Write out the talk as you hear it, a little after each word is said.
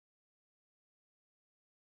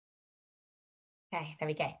Okay, there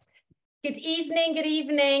we go. Good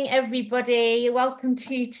evening, everybody. Welcome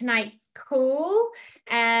to tonight's call.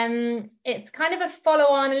 It's kind of a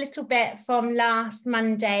follow-on a little bit from last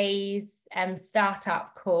Monday's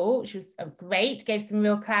startup call, which was great, gave some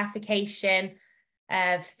real clarification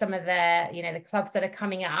of some of the, the clubs that are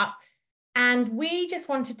coming up. And we just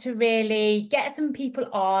wanted to really get some people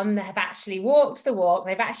on that have actually walked the walk.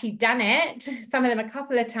 They've actually done it, some of them a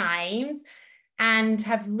couple of times, and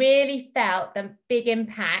have really felt the big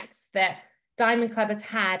impacts that Diamond Club has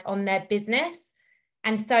had on their business.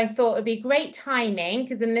 And so I thought it would be great timing,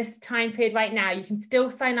 because in this time period right now, you can still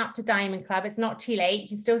sign up to Diamond Club. It's not too late. You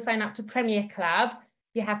can still sign up to Premier Club.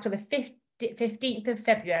 You have till the 15th of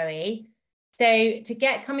February. So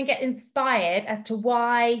to come and get inspired as to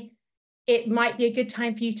why it might be a good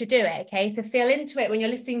time for you to do it. Okay, so feel into it when you're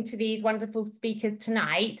listening to these wonderful speakers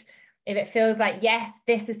tonight. If it feels like, yes,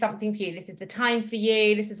 this is something for you, this is the time for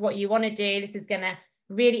you, this is what you want to do, this is going to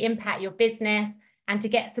really impact your business, and to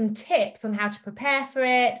get some tips on how to prepare for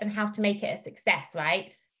it and how to make it a success,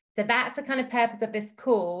 right? So that's the kind of purpose of this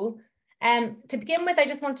call. To begin with, I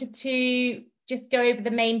just wanted to just go over the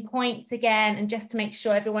main points again, and just to make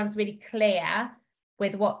sure everyone's really clear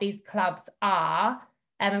with what these clubs are.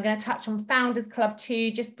 I'm going to touch on Founders Club too,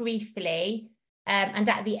 just briefly. And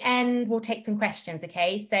at the end, we'll take some questions,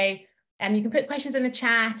 okay? So you can put questions in the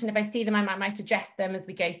chat, and if I see them, I might address them as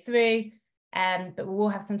we go through. But we will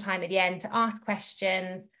have some time at the end to ask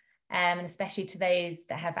questions, and especially to those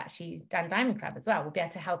that have actually done Diamond Club as well. We'll be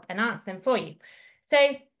able to help and answer them for you. So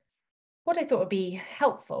what I thought would be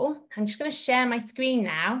helpful, I'm just going to share my screen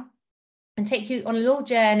now and take you on a little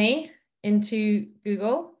journey into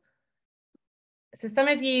Google. So some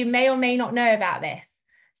of you may or may not know about this.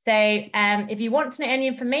 So if you want to know any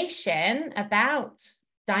information about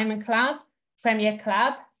Diamond Club, Premier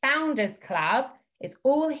Club, Founders Club, it's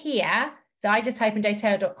all here. So I just type in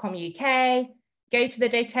doTERRA.com.uk, go to the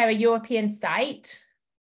doTERRA European site,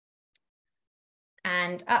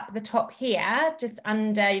 and up the top here, just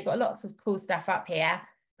under, you've got lots of cool stuff up here.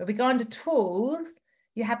 But if we go under tools,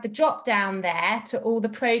 you have the drop down there to all the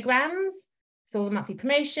programs, so all the monthly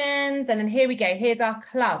promotions, and then here we go, here's our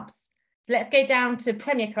clubs. So let's go down to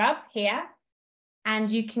Premier Club here, and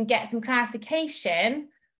you can get some clarification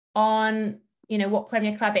on, what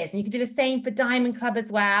Premier Club is. And you can do the same for Diamond Club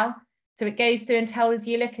as well. So it goes through and tells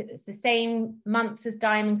you, look, it's the same months as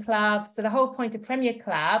Diamond Club. So the whole point of Premier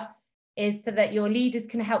Club is so that your leaders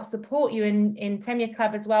can help support you in Premier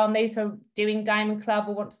Club as well. And those who are doing Diamond Club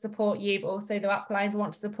will want to support you, but also the uplines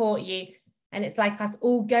want to support you. And it's like us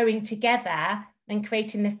all going together and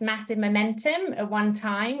creating this massive momentum at one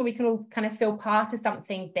time, where we can all kind of feel part of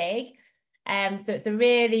something big. So it's a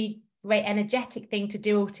really great energetic thing to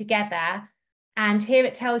do all together. And here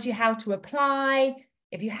it tells you how to apply.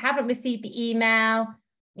 If you haven't received the email,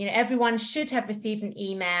 everyone should have received an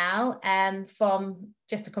email from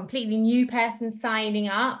just a completely new person signing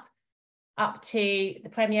up to the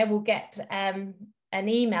Premier will get an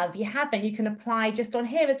email. If you haven't, you can apply just on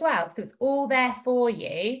here as well. So it's all there for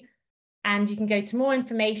you. And you can go to more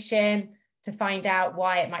information to find out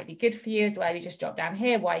why it might be good for you as well. You just drop down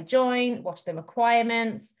here, why join, what are the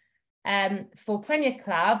requirements. For Premier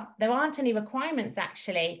Club, there aren't any requirements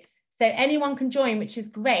actually. So anyone can join, which is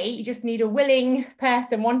great. You just need a willing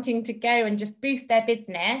person wanting to go and just boost their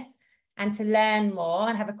business and to learn more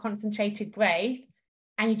and have a concentrated growth.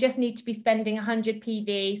 And you just need to be spending 100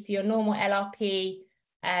 PV, so your normal LRP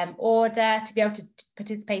order, to be able to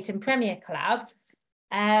participate in Premier Club.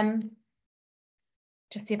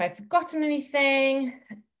 Just see if I've forgotten anything.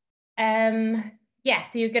 Yeah,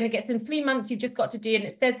 so you're going to get some 3 months you've just got to do, and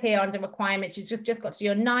it says here under requirements, you've just got to do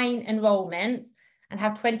your 9 enrollments and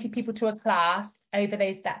have 20 people to a class over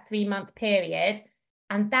that 3-month period.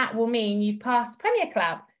 And that will mean you've passed Premier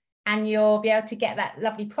Club, and you'll be able to get that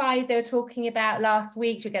lovely prize they were talking about last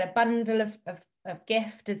week. You'll get a bundle of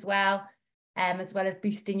gift as well as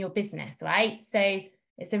boosting your business, right? So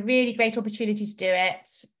it's a really great opportunity to do it,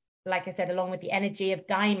 like I said, along with the energy of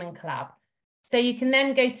Diamond Club. So you can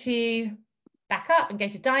then back up and go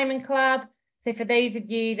to Diamond Club. So for those of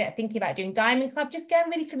you that are thinking about doing Diamond Club, just go and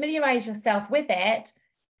really familiarize yourself with it.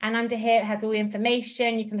 And under here, it has all the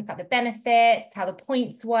information. You can look up the benefits, how the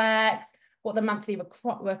points works, what the monthly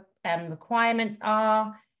requirements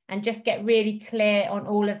are, and just get really clear on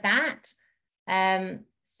all of that.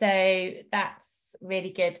 So that's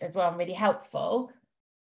really good as well and really helpful.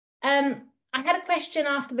 I had a question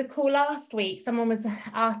after the call last week. Someone was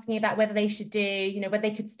asking about whether they should do, whether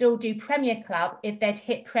they could still do Premier Club if they'd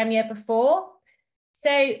hit Premier before.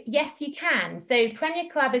 So yes, you can. So Premier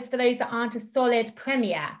Club is for those that aren't a solid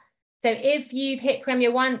Premier. So if you've hit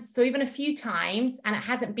Premier once or even a few times and it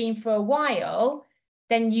hasn't been for a while,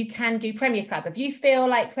 then you can do Premier Club. If you feel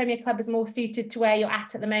like Premier Club is more suited to where you're at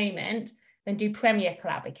the moment, then do Premier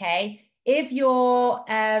Club, okay? If you're,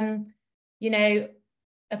 you know,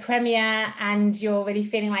 a Premier and you're really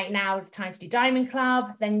feeling like now it's time to do Diamond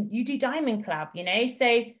Club, then you do Diamond Club, you know?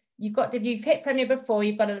 So you've got to, if you've hit Premier before,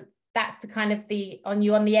 you've got to, that's the kind of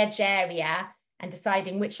on the edge area and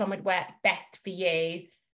deciding which one would work best for you.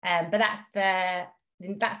 But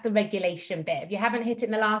that's the regulation bit. If you haven't hit it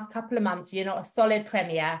in the last couple of months, you're not a solid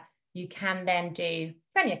Premier, you can then do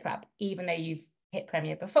Premier Club, even though you've hit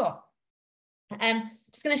Premier before.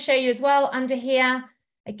 Just going to show you as well under here,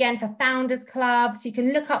 again, for Founders Club. So you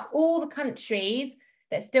can look up all the countries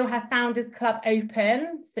that still have Founders Club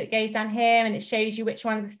open. So it goes down here and it shows you which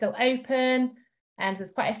ones are still open. So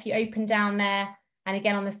there's quite a few open down there. And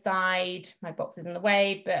again, on the side, my box is in the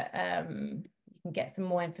way, but you can get some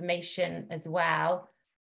more information as well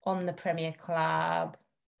on the Premier Club.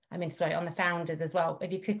 I mean, sorry, on the Founders as well.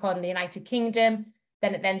 If you click on the United Kingdom,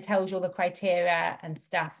 then it then tells you all the criteria and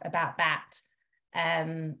stuff about that.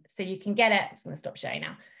 So you can get it. I'm going to stop sharing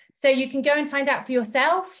now. So you can go and find out for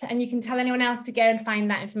yourself, and you can tell anyone else to go and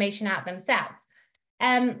find that information out themselves.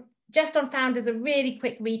 Just on Founders, a really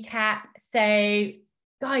quick recap. So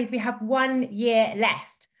guys, we have 1 year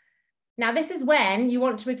left. Now, this is when you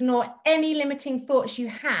want to ignore any limiting thoughts you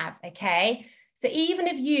have, okay? So even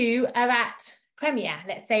if you are at Premier,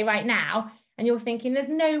 let's say right now, and you're thinking, there's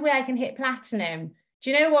no way I can hit Platinum.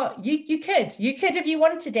 Do you know what? You could if you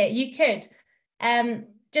wanted it, you could.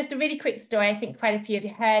 Just a really quick story. I think quite a few of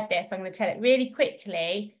you heard this. So I'm going to tell it really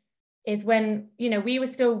quickly. Is when, you know, we were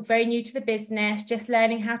still very new to the business, just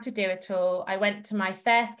learning how to do it all. I went to my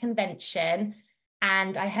first convention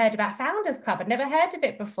and I heard about Founders Club. I'd never heard of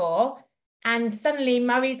it before. And suddenly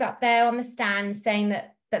Murray's up there on the stand saying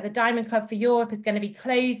that the Diamond Club for Europe is going to be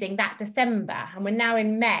closing that December. And we're now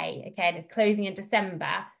in May, okay, and it's closing in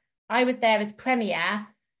December. I was there as Premier,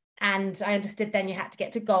 and I understood then you had to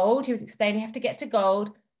get to gold. He was explaining you have to get to gold.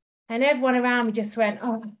 And everyone around me just went,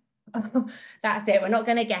 oh, that's it, we're not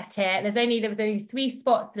going to get it. There was only 3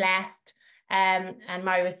 spots left. And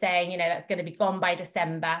Murray was saying, you know, that's going to be gone by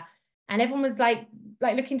December. And everyone was like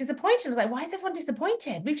looking disappointed. I was like, why is everyone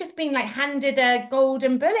disappointed? We've just been like handed a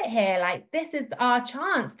golden bullet here. Like, this is our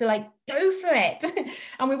chance to like go for it.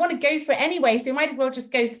 And we want to go for it anyway. So we might as well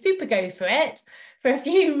just go for it for a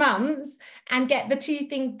few months and get the 2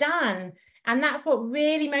 things done. And that's what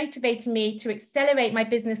really motivated me to accelerate my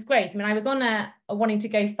business growth. I mean, I was on a wanting to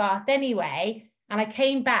go fast anyway. And I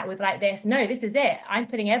came back with like this, no, this is it. I'm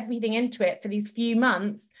putting everything into it for these few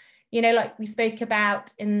months. You know, like we spoke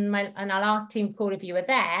about in our last team call, if you were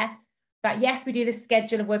there. But yes, we do the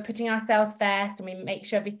schedule of we're putting ourselves first and we make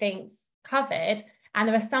sure everything's covered. And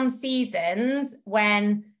there are some seasons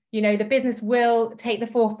when, you know, the business will take the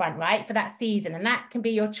forefront, right, for that season. And that can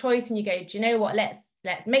be your choice. And you go, do you know what, let's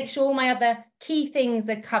make sure all my other key things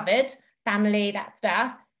are covered, family, that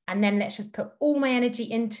stuff. And then let's just put all my energy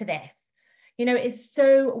into this. You know, it's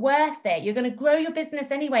so worth it. You're going to grow your business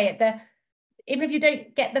anyway even if you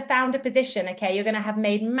don't get the founder position, okay, you're going to have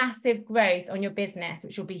made massive growth on your business,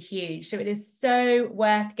 which will be huge. So it is so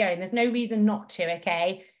worth going. There's no reason not to,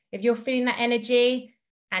 okay? If you're feeling that energy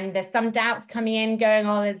and there's some doubts coming in going,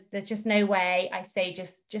 oh, there's just no way, I say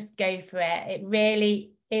just go for it. It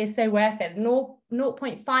really is so worth it.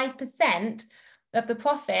 0.5% of the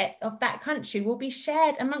profits of that country will be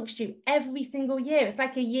shared amongst you every single year. It's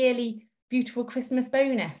like a yearly beautiful Christmas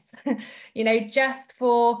bonus, you know, just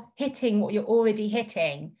for hitting what you're already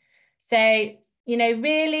hitting. So, you know,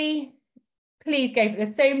 really, please go for it.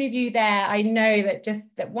 There's so many of you there, I know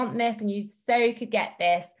that want this and you so could get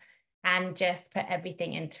this, and just put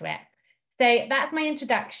everything into it. So that's my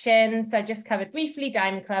introduction. So I just covered briefly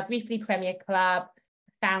Diamond Club, briefly Premier Club,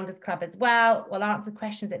 Founders Club as well. We'll answer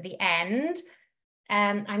questions at the end.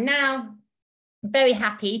 I'm now very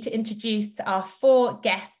happy to introduce our 4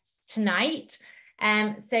 guests tonight.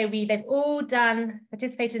 So they've all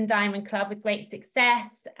participated in Diamond Club with great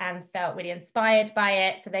success and felt really inspired by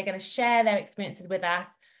it. So they're going to share their experiences with us.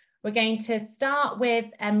 We're going to start with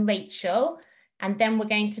Rachel, and then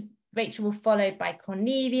Rachel will follow by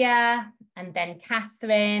Cornelia, and then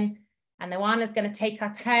Cathrine, and Oana's going to take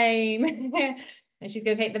us home. And she's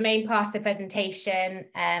going to take the main part of the presentation.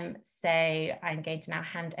 So I'm going to now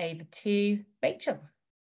hand over to Rachel.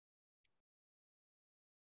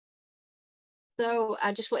 So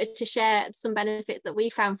I just wanted to share some benefits that we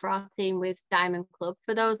found for our team with Diamond Club.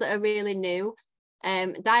 For those that are really new,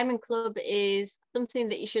 Diamond Club is something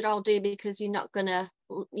that you should all do because you're not going to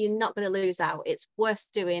you're not going to lose out. It's worth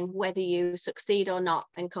doing whether you succeed or not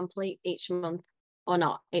and complete each month or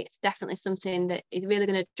not. It's definitely something that is really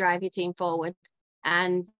going to drive your team forward.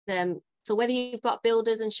 And so whether you've got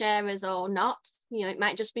builders and sharers or not, you know, it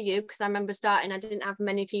might just be you, because I remember starting, I didn't have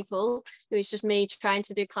many people. It was just me trying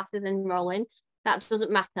to do classes and enrolling. That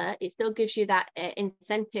doesn't matter. It still gives you that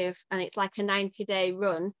incentive, and it's like a 90-day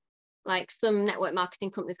run. Like some network marketing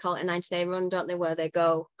companies call it a 90-day run, don't they, where they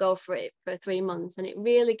go for it for 3 months. And it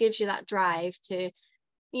really gives you that drive to,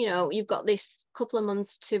 you know, you've got this couple of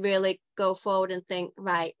months to really go forward and think,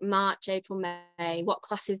 right, March, April, May, what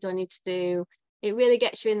classes do I need to do? It really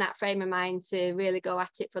gets you in that frame of mind to really go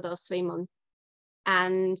at it for those 3 months.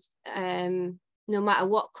 And no matter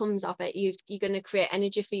what comes of it, you're going to create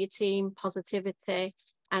energy for your team, positivity.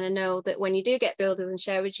 And I know that when you do get builders and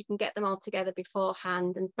sharers, you can get them all together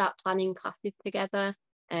beforehand and start planning classes together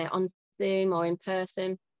on Zoom or in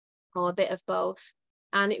person, or a bit of both.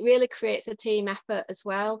 And it really creates a team effort as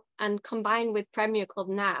well. And combined with Premier Club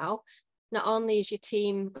now, not only is your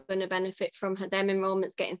team going to benefit from them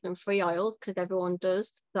enrolments getting some free oil, because everyone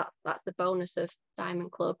does, that's the bonus of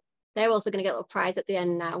Diamond Club. They're also going to get a little prize at the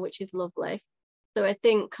end now, which is lovely. So I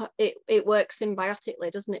think it works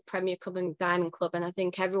symbiotically, doesn't it, Premier Club and Diamond Club? And I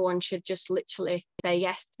think everyone should just literally say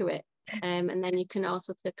yes to it. And then you can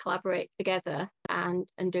also collaborate together and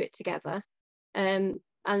do it together. And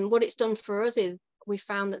what it's done for us is we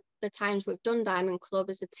found that the times we've done Diamond Club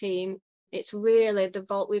as a team, it's really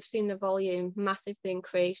we've seen the volume massively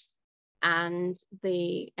increase and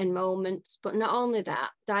the enrolments. But not only that,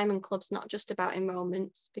 Diamond Club's not just about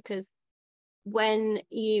enrolments, because when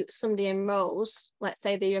somebody enrolls, let's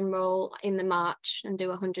say they enroll in the March and do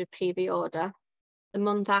 100 PV order, the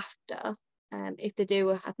month after, if they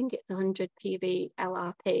do, I think it's 100 PV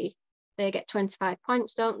LRP, they get 25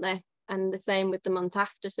 points, don't they? And the same with the month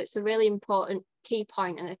after. So it's a really important key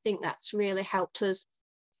point, and I think that's really helped us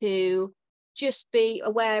to just be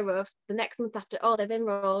aware of the next month after, oh, they've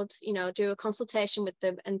enrolled, you know, do a consultation with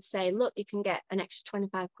them and say, look, you can get an extra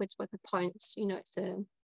 25 quid's worth of points, you know,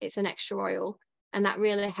 it's an extra oil. And that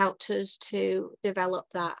really helped us to develop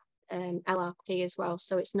that LRP as well.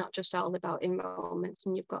 So it's not just all about enrollments,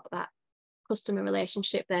 and you've got that customer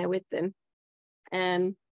relationship there with them.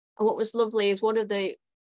 And what was lovely is one of the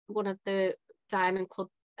Diamond Club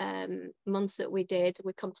months that we did,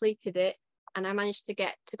 we completed it, and I managed to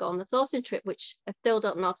get to go on the sourcing trip, which I still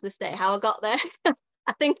don't know to this day how I got there.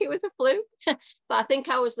 I think it was a fluke, but I think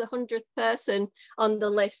I was the 100th person on the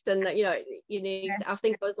list, and you know, you need, I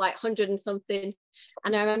think it was like 100 and something.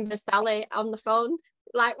 And I remember Sally on the phone,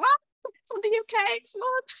 like, what? From the UK, come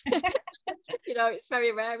on. You know, it's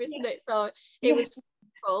very rare, isn't it? So it was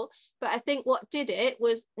cool. But I think what did it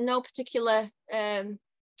was no particular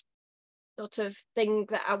sort of thing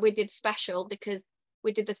that we did special, because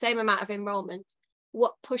we did the same amount of enrolment.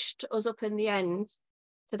 What pushed us up in the end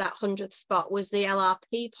to that 100th spot was the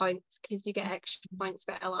LRP points, because you get extra points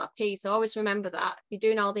for LRP. So always remember that. If you're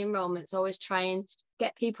doing all the enrolments, always try and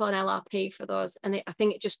get people on LRP for those. And I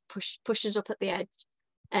think it just pushes up at the edge.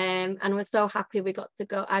 And we're so happy I got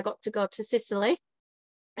to go to Sicily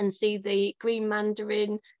and see the green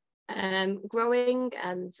mandarin growing,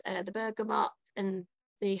 and the bergamot, and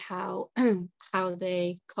see how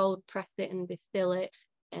they cold press it and distill it,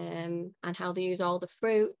 and how they use all the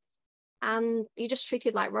fruit. And you just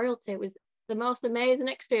treated like royalty. It was the most amazing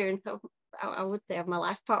experience I would say of my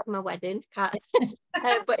life, apart from my wedding. But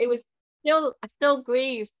it was I still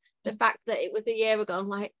grieve the fact that it was a year ago. I'm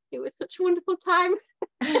like, it was such a wonderful time.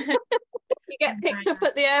 You get picked up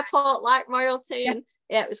at the airport like royalty, and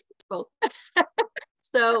it was cool.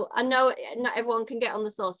 So I know not everyone can get on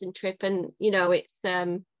the sourcing trip, and you know, it's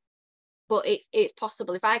but it's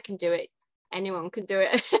possible. If I can do it, anyone can do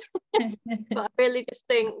it. But I really just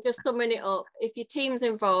think, just summing it up, if your team's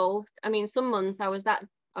involved, I mean, some months I was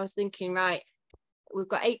thinking, right, we've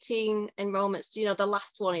got 18 enrolments, you know, the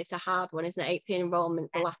last one is a hard one, isn't it? 18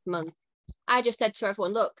 enrolments the last month. I just said to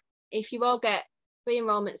everyone, look, if you all get 3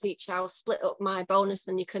 enrolments each, I'll split up my bonus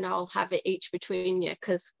and you can all have it each between you,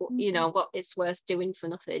 because you know what, it's worth doing for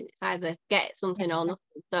nothing. It's either get something or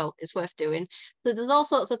nothing, so it's worth doing. So there's all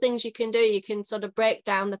sorts of things you can do. You can sort of break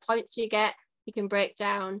down the points you get, you can break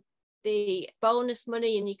down the bonus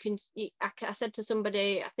money, and I said to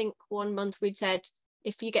somebody, I think one month we'd said,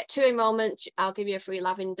 if you get 2 enrolments, I'll give you a free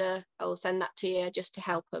lavender. I'll send that to you just to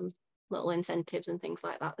help them, little incentives and things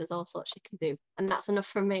like that. There's all sorts you can do. And that's enough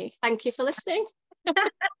from me. Thank you for listening.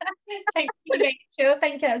 Thank you, Rachel.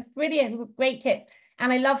 Thank you. That's brilliant. Great tips.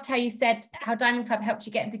 And I loved how you said how Diamond Club helped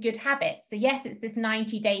you get into good habits. So yes, it's this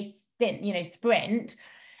 90-day sprint,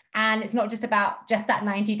 And it's not just about just that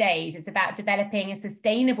 90 days, it's about developing a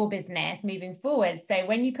sustainable business moving forward. So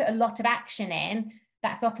when you put a lot of action in,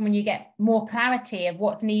 that's often when you get more clarity of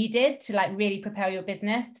what's needed to like really propel your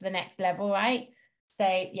business to the next level, right?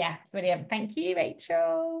 So yeah, brilliant. Thank you,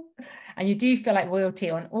 Rachel. And you do feel like royalty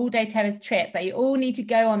on all doTERRA's trips. Like you all need to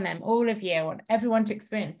go on them, all of you. I want everyone to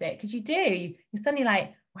experience it, because you do. You're suddenly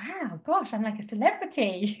like, wow, gosh, I'm like a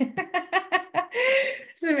celebrity.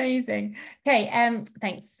 It's amazing. Okay,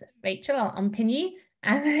 thanks, Rachel. I'll unpin you.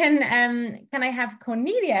 And then can I have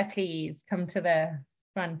Cornelia please come to the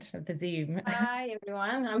front of the Zoom? Hi,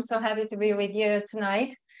 everyone. I'm so happy to be with you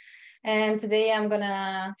tonight. And today I'm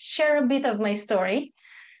gonna share a bit of my story.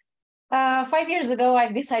 5 years ago,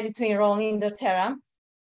 I decided to enroll in doTERRA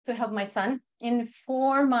to help my son. In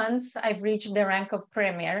 4 months, I've reached the rank of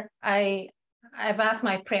Premier. I've asked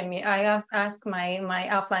my Premier, I have asked my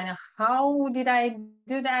upline, how did I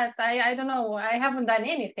do that? I don't know. I haven't done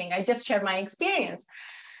anything. I just shared my experience.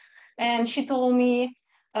 And she told me,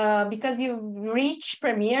 because you reach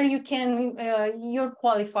Premier, you're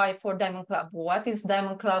qualified for Diamond Club. What is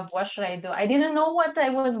Diamond Club? What should I do? I didn't know what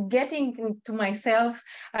I was getting to myself.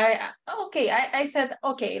 I said,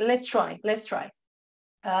 okay, let's try.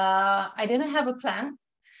 I didn't have a plan.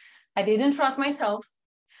 I didn't trust myself.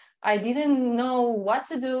 I didn't know what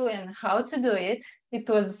to do and how to do it.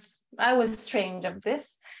 I was strange of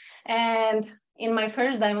this. And in my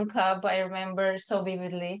first Diamond Club, I remember so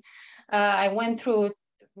vividly, I went through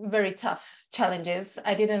very tough challenges.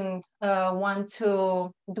 I didn't want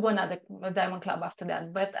to do another Diamond Club after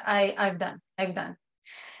that, but I've done.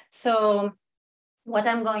 So what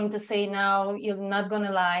I'm going to say now, you're not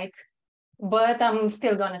gonna like, but I'm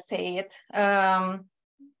still gonna say it.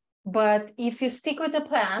 But if you stick with a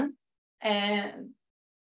plan and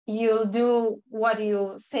you'll do what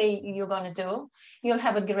you say you're gonna do, you'll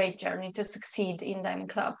have a great journey to succeed in Diamond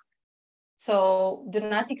Club. So do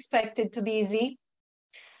not expect it to be easy.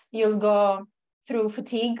 You'll go through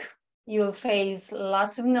fatigue. You'll face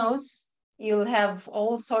lots of no's. You'll have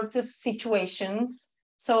all sorts of situations.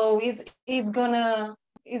 So it's gonna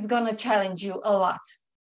challenge you a lot.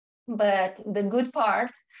 But the good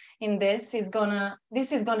part in this is gonna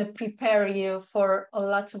prepare you for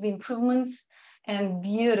lots of improvements and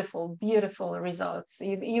beautiful results.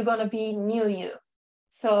 You're gonna be new you.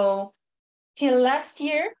 So till last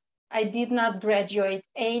year, I did not graduate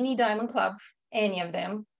any Diamond Club, any of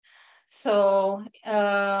them. So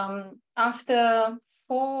after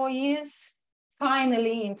 4 years,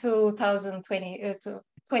 finally in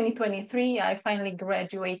 2023, I finally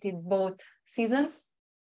graduated both seasons.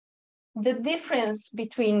 The difference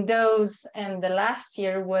between those and the last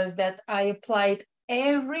year was that I applied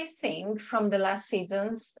everything from the last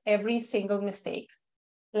seasons, every single mistake,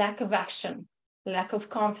 lack of action, lack of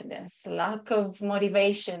confidence, lack of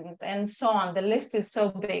motivation, and so on. The list is so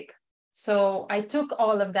big. So I took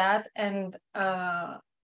all of that and I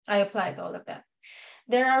applied all of that.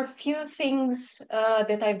 There are a few things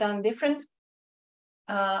that I've done different.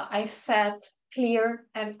 I've set clear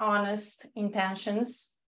and honest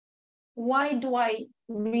intentions. Why do I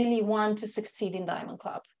really want to succeed in Diamond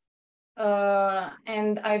Club?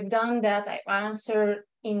 And I've done that. I've answered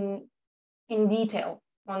in detail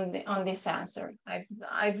on this answer.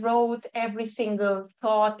 I've wrote every single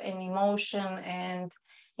thought and emotion and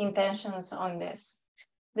intentions on this.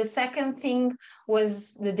 The second thing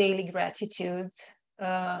was the daily gratitude,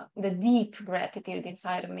 the deep gratitude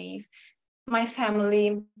inside of me. My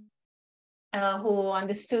family, who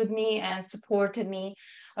understood me and supported me,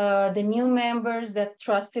 the new members that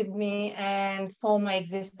trusted me, and for my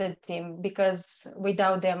existing team, because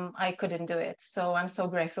without them, I couldn't do it. So I'm so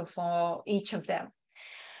grateful for each of them.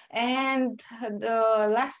 And the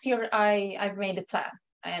last year, I've made a plan,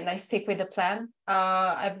 and I stick with the plan.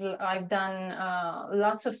 I've done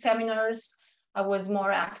lots of seminars. I was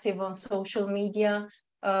more active on social media.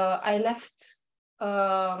 I left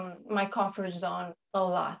my comfort zone a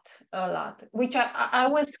lot, which I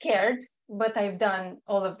was scared, but I've done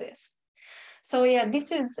all of this. So yeah,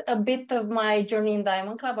 this is a bit of my journey in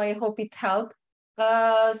Diamond Club. I hope it helped.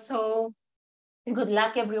 So good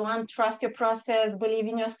luck, everyone. Trust your process, believe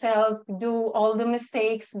in yourself, do all the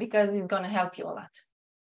mistakes, because it's going to help you a lot.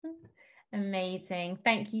 Amazing.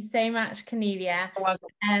 Thank you so much, Cornelia. You're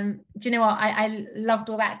welcome. Do you know what? I loved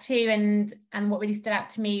all that too. And what really stood out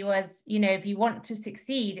to me was, you know, if you want to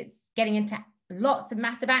succeed, it's getting into lots of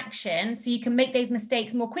massive action so you can make those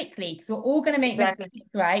mistakes more quickly, because we're all going to make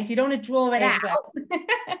mistakes, right? So you don't want to draw it out.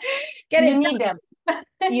 You need them.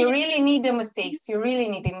 You really need the mistakes. You really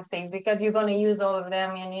need the mistakes, because you're going to use all of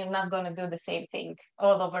them and you're not going to do the same thing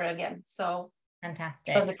all over again. So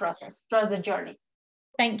fantastic. trust the process, trust the journey.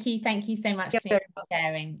 Thank you so much for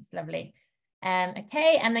sharing. It's lovely.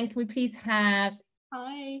 Okay, and then can we please have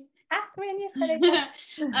Hi. Cathrine? Yes,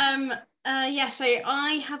 hello. Yeah, so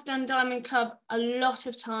I have done Diamond Club a lot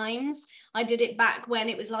of times. I did it back when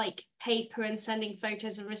it was like paper and sending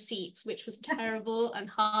photos and receipts, which was terrible and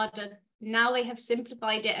harder. Now they have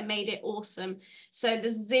simplified it and made it awesome. So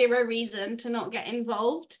there's zero reason to not get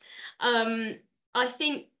involved. I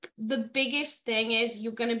think the biggest thing is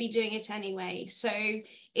you're going to be doing it anyway. So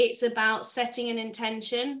it's about setting an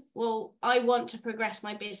intention. Well, I want to progress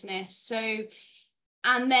my business. So,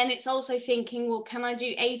 and then it's also thinking, well, can I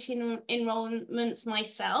do 18 enrollments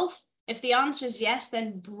myself? If the answer is yes,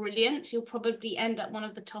 then brilliant. You'll probably end up one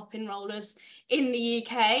of the top enrollers in the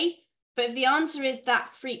UK. But if the answer is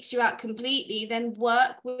that freaks you out completely, then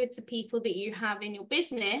work with the people that you have in your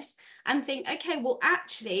business and think, okay, well,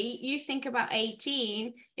 actually, you think about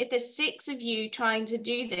 18. If there's 6 of you trying to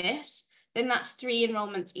do this, then that's 3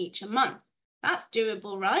 enrollments each a month. That's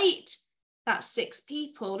doable, right? That's 6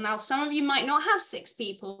 people. Now, some of you might not have 6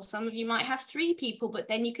 people. Some of you might have 3 people, but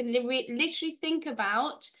then you can literally think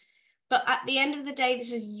about, but at the end of the day,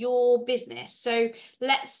 this is your business. So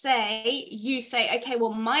let's say you say, okay,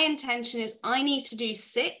 well, my intention is I need to do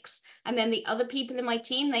 6. And then the other people in my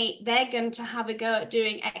team, they're going to have a go at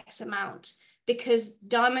doing X amount, because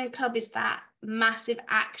Diamond Club is that massive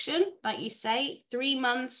action, like you say, 3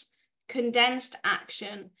 months, condensed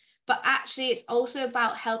action. But actually, it's also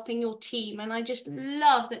about helping your team. And I just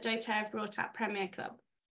love that doTERRA brought out Premier Club.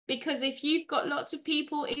 Because if you've got lots of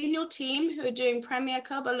people in your team who are doing Premier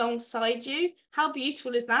Club alongside you, how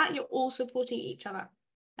beautiful is that? You're all supporting each other.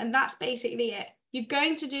 And that's basically it. You're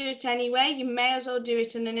going to do it anyway. You may as well do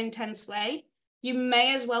it in an intense way. You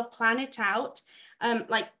may as well plan it out.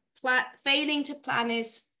 Failing to plan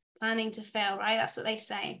is planning to fail, right? That's what they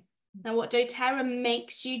say. Now, what doTERRA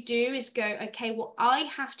makes you do is go, okay, well, I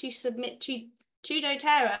have to submit to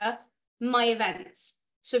doTERRA my events.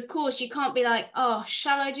 So, of course, you can't be like, oh,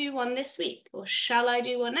 shall I do one this week? Or shall I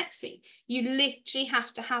do one next week? You literally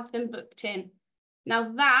have to have them booked in.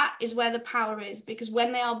 Now, that is where the power is, because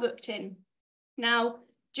when they are booked in. Now,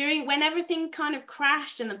 when everything kind of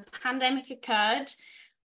crashed and the pandemic occurred,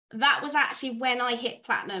 that was actually when I hit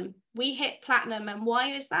platinum. We hit platinum. And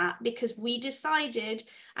why is that? Because we decided,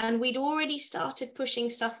 and we'd already started pushing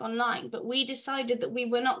stuff online, but we decided that we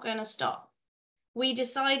were not going to stop. We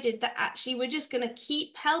decided that actually we're just going to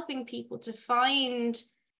keep helping people to find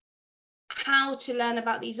how to learn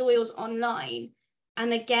about these oils online.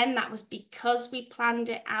 And again, that was because we planned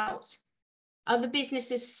it out. Other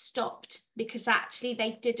businesses stopped because actually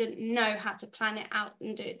they didn't know how to plan it out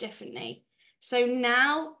and do it differently. So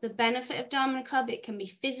now the benefit of Diamond Club, it can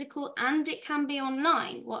be physical and it can be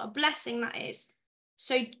online. What a blessing that is.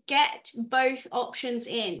 So get both options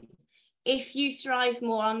in. If you thrive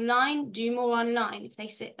more online, do more online if they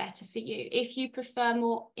sit better for you. If you prefer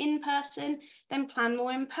more in-person, then plan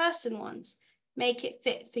more in-person ones. Make it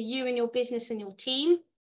fit for you and your business and your team,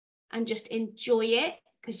 and just enjoy it,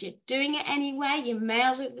 because you're doing it anyway. You may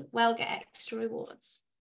as well get extra rewards.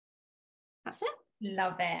 That's it.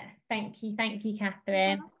 Love it. Thank you,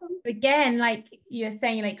 Cathrine. Again, like you're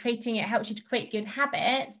saying, like creating it helps you to create good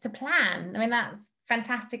habits to plan. I mean, that's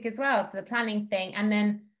fantastic as well. So the planning thing, and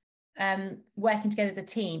then working together as a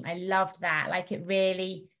team. I loved that. Like it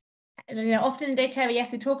really, often in doTERRA,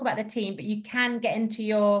 yes, we talk about the team, but you can get into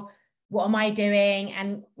your, what am I doing?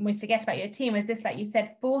 And almost forget about your team. As this, like you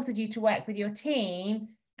said, forces you to work with your team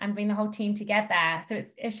and bring the whole team together. So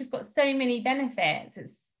it's just got so many benefits.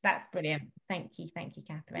 That's brilliant. Thank you,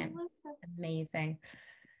 Cathrine. Amazing.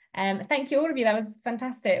 Thank you, all of you. That was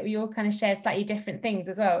fantastic. We all kind of shared slightly different things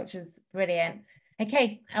as well, which was brilliant.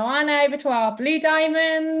 Okay, Oana, over to our blue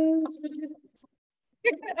diamond.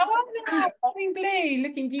 Oana,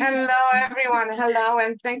 looking beautiful. Hello, everyone. Hello,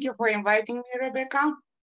 and thank you for inviting me, Rebecca.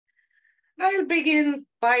 I'll begin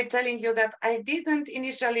by telling you that I didn't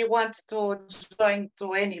initially want to join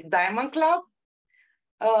to any Diamond Club.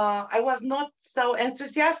 I was not so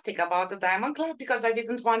enthusiastic about the Diamond Club because I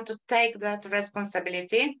didn't want to take that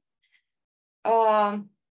responsibility. I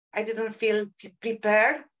didn't feel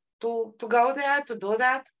prepared to go there, to do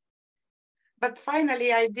that. But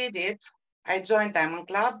finally I did it. I joined Diamond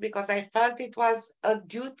Club because I felt it was a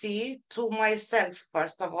duty to myself,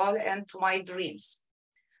 first of all, and to my dreams.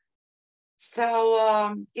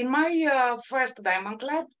 So in my first Diamond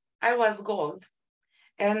Club, I was gold.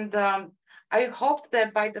 And I hoped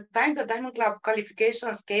that by the time the Diamond Club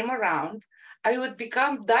qualifications came around, I would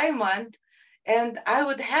become Diamond and I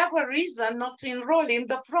would have a reason not to enroll in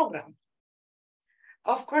the program.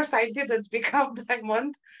 Of course, I didn't become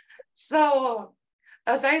Diamond. So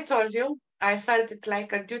as I told you, I felt it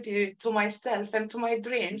like a duty to myself and to my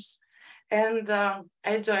dreams. And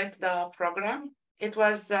I joined the program. It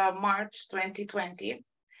was March 2020.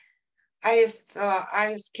 I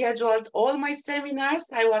scheduled all my seminars.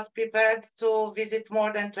 I was prepared to visit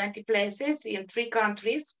more than 20 places in 3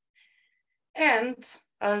 countries. And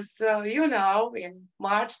as you know, in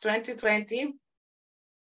March 2020,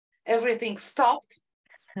 everything stopped.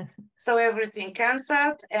 So everything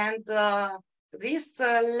canceled. And this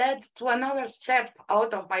led to another step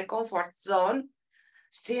out of my comfort zone,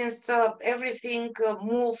 since everything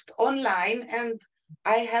moved online and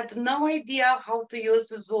I had no idea how to use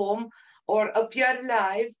Zoom or appear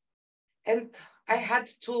live. And I had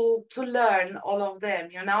to learn all of them,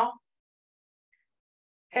 you know.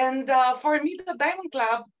 And for me, the Diamond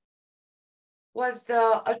Club was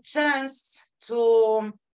a chance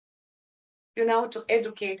to, you know, to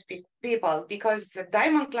educate people, because the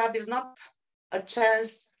Diamond Club is not a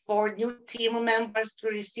chance for new team members to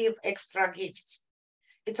receive extra gifts.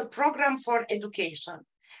 It's a program for education.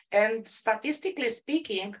 And statistically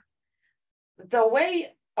speaking, the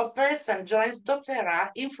way a person joins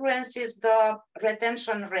doTERRA influences the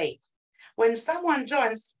retention rate. When someone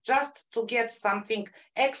joins just to get something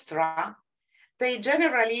extra, they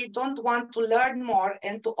generally don't want to learn more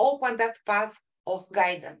and to open that path of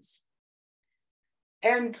guidance.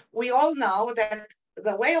 And we all know that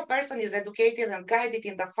the way a person is educated and guided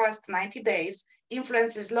in the first 90 days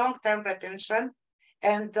influences long-term retention.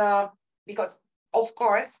 And because, of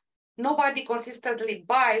course, nobody consistently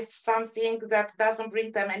buys something that doesn't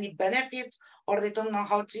bring them any benefits or they don't know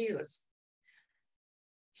how to use.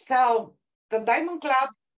 So the Diamond Club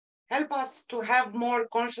help us to have more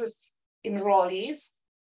conscious enrollees.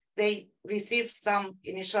 They receive some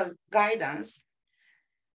initial guidance,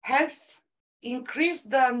 helps increase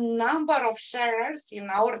the number of sharers in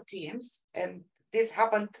our teams, and this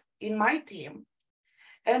happened in my team,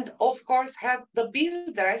 and of course help the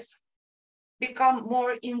builders become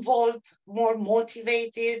more involved, more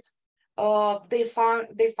motivated. They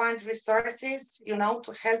find resources, you know,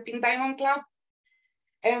 to help in Diamond Club,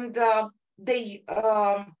 and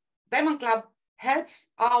Diamond Club helps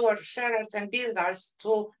our sharers and builders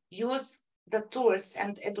to use the tools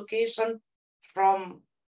and education from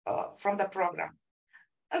the program.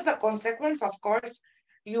 As a consequence, of course,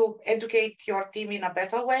 you educate your team in a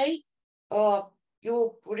better way.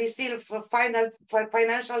 You receive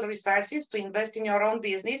financial resources to invest in your own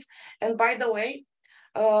business. And by the way,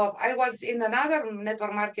 I was in another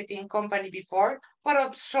network marketing company before for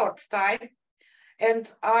a short time,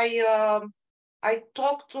 and I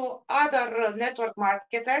talked to other network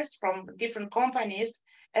marketers from different companies,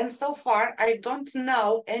 and so far I don't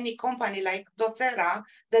know any company like doTERRA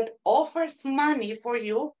that offers money for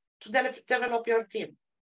you to develop your team.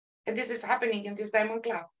 And this is happening in this Diamond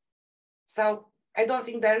Club. So I don't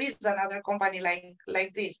think there is another company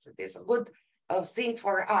like this. It's a good thing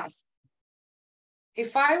for us.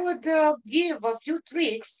 If I would give a few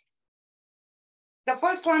tricks, the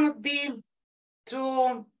first one would be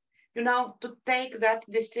to, you know, to take that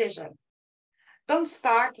decision. Don't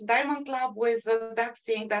start Diamond Club with that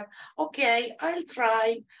thing that, okay, I'll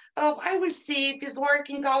try. I will see if it's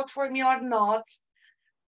working out for me or not.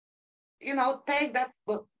 You know, take that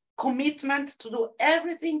commitment to do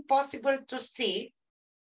everything possible to see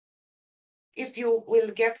if you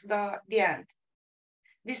will get the end.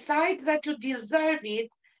 Decide that you deserve it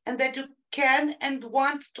and that you can and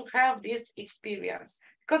want to have this experience,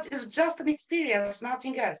 because it's just an experience,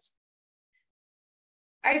 nothing else.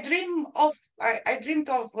 I dreamed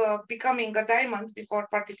of becoming a diamond before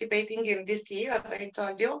participating in DC, as I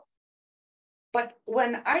told you. But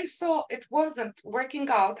when I saw it wasn't working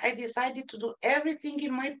out, I decided to do everything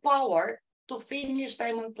in my power to finish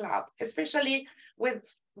Diamond Club, especially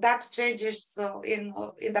with that changes in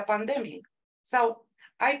the pandemic. So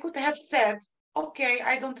I could have said, okay,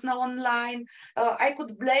 I don't know online. I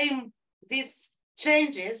could blame these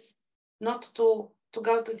changes not to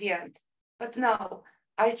go to the end. But no,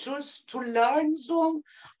 I choose to learn Zoom.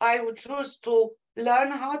 I would choose to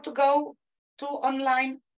learn how to go to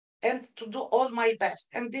online and to do all my best.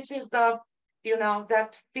 And this is the, you know,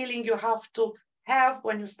 that feeling you have to have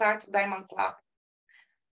when you start Diamond Club.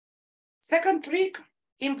 Second trick,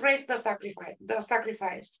 embrace the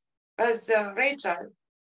sacrifice. As Rachel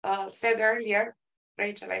said earlier,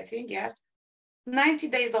 Rachel, I think, yes, 90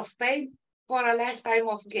 days of pain for a lifetime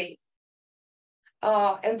of gain.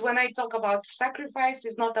 And when I talk about sacrifice,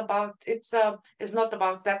 it's not about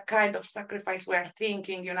that kind of sacrifice we're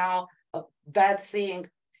thinking, you know, a bad thing.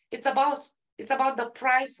 It's about the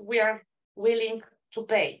price we are willing to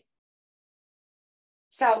pay.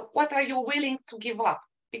 So what are you willing to give up?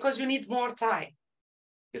 because you need more time.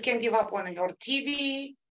 You can give up on your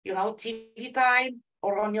TV, TV time,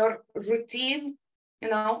 or on your routine,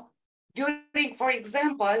 for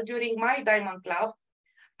example, during my Diamond Club,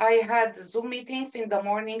 I had Zoom meetings in the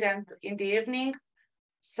morning and in the evening.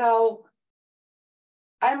 So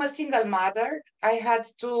I'm a single mother. I had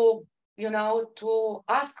to, to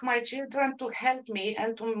ask my children to help me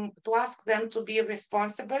and to ask them to be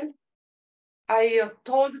responsible. I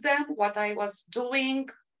told them what I was doing.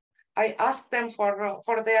 I asked them for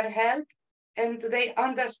their help, and they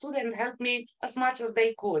understood and helped me as much as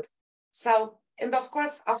they could. So, and of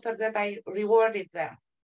course, after that, I rewarded them.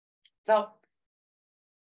 So,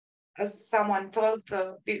 as someone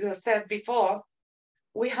said before,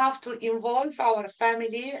 we have to involve our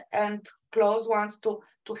family and close ones to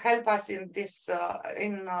help us in this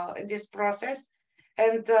in this process,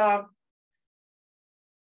 and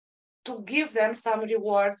to give them some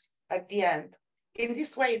rewards at the end. In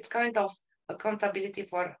this way, it's kind of accountability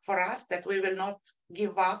for us, that we will not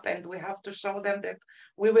give up, and we have to show them that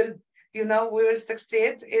we will, we will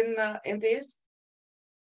succeed in this.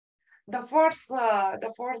 The fourth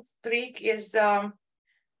trick is to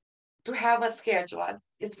have a schedule.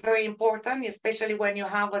 It's very important, especially when you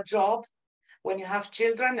have a job, when you have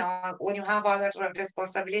children, or when you have other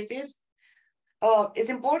responsibilities. It's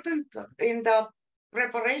important in the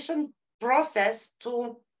preparation process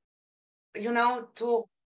to, to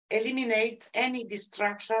eliminate any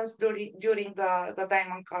distractions during the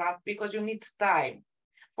Diamond Club, because you need time.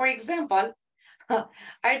 For example,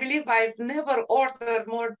 I believe I've never ordered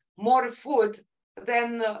more food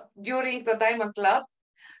than during the Diamond Club,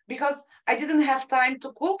 because I didn't have time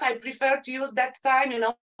to cook. I prefer to use that time,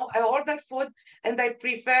 I ordered food, and I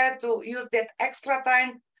prefer to use that extra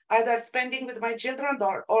time either spending with my children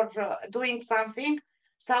or doing something.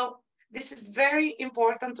 So this is very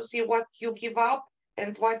important to see what you give up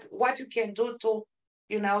and what you can do to,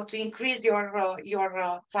 to increase your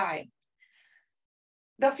time.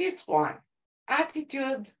 The fifth one,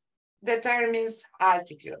 attitude determines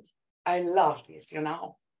altitude. I love this,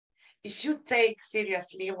 If you take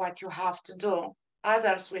seriously what you have to do,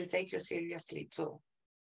 others will take you seriously too.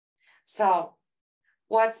 So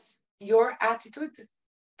what's your attitude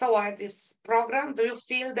toward this program? Do you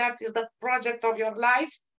feel that is the project of your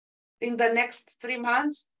life in the next 3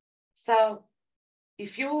 months? So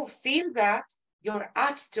if you feel that, your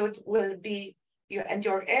attitude will be, and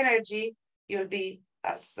your energy will be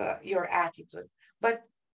as your attitude. But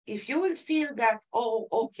if you will feel that, oh,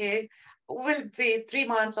 okay, will be 3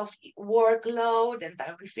 months of workload and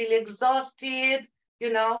I will feel exhausted,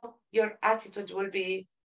 your attitude will be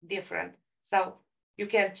different. So you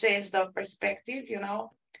can change the perspective,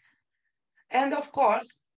 And of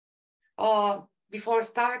course, before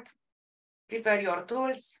start, prepare your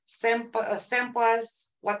tools,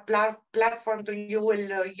 samples, what platform you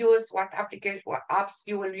will use, what application, what apps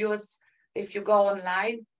you will use if you go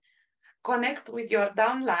online. Connect with your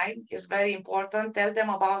downline is very important. Tell them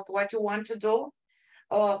about what you want to do.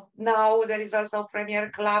 Now there is also Premier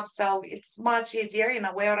Club, so it's much easier in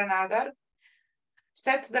a way or another.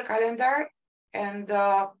 Set the calendar, and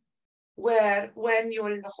when you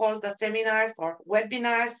will hold the seminars or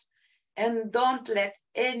webinars, and don't let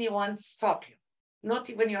anyone stop you, not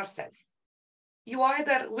even yourself. You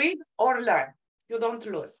either win or learn. You don't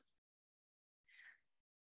lose.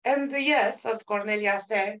 And yes, as Cornelia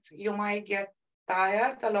said, you might get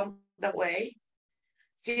tired along the way,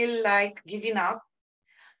 feel like giving up.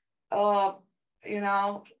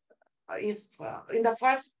 If in the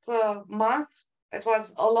first month, it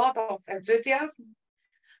was a lot of enthusiasm,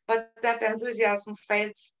 but that enthusiasm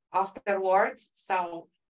fades afterwards. So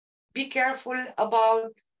be careful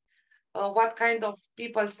about what kind of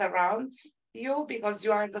people surround you, because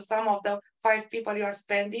you are the sum of the 5 people you are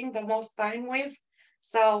spending the most time with.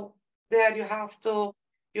 So there you have to,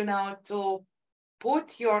 to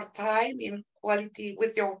put your time in quality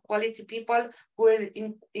with your quality people who will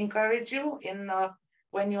encourage you in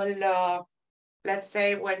when you'll, let's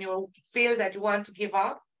say, when you feel that you want to give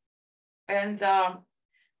up. And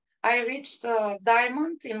I reached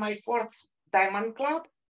Diamond in my 4th Diamond Club,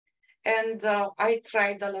 and I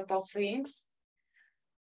tried a lot of things.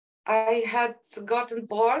 I had gotten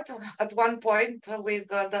bored at one point with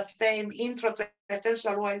the same Intro to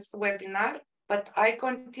Essential Voice webinar, but I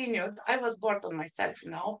continued. I was bored on myself,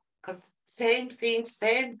 because same thing,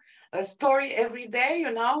 same story every day,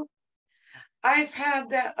 I've had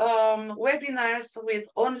webinars with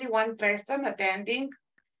only one person attending,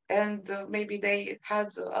 and maybe they had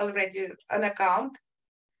already an account,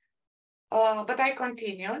 but I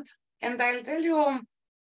continued. And I'll tell you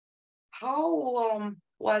how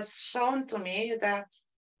was shown to me that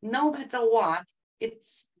no matter what,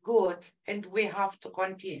 it's good and we have to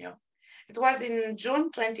continue. It was in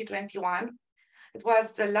June 2021. It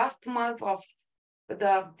was the last month of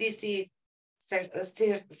the DC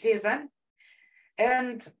season.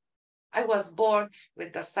 And I was bored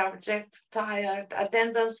with the subject, tired,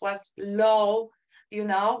 attendance was low, you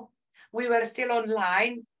know, we were still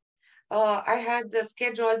online. I had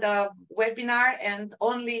scheduled a webinar and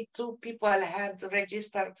only 2 people had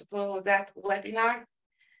registered to that webinar.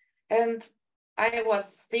 And I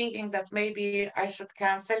was thinking that maybe I should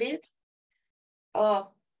cancel it.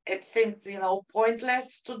 It seemed, you know,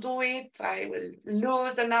 pointless to do it. I will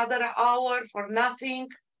lose another hour for nothing.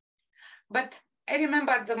 But I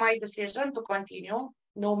remembered my decision to continue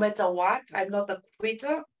no matter what. I'm not a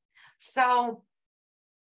quitter. So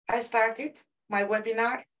I started my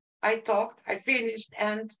webinar. I talked, I finished,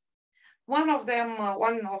 and one of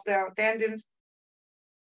the attendants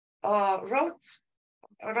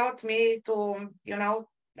wrote me to, you know,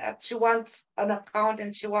 that she wants an account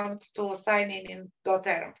and she wants to sign in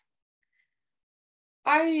doTERRA.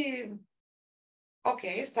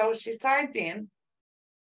 Okay, so she signed in,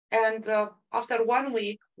 and after 1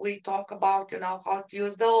 week, we talk about, you know, how to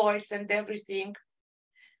use the oils and everything.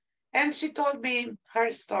 And she told me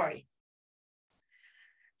her story.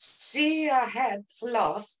 She had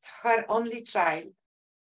lost her only child.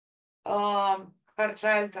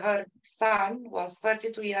 Her son was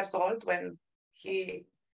 32 years old when he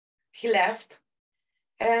left.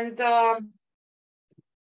 And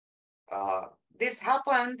this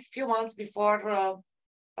happened a few months before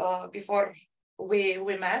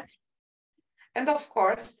we met. And of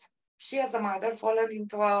course, she as a mother fallen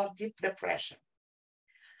into a deep depression.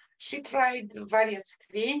 She tried various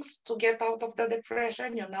things to get out of the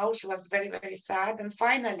depression, you know, she was very, very sad. And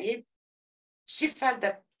finally, she felt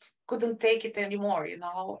that couldn't take it anymore, you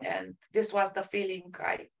know, and this was the feeling,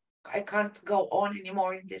 I can't go on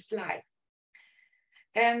anymore in this life.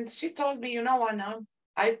 And she told me, you know, Oana,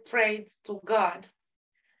 I prayed to God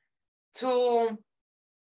to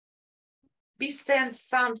be sent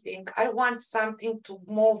something. I want something to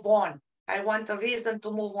move on. I want a reason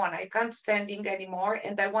to move on. I can't standing anymore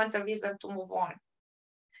and I want a reason to move on.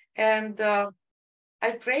 And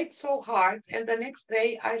I prayed so hard, and the next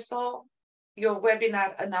day I saw your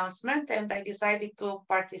webinar announcement and I decided to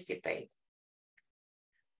participate.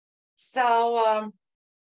 So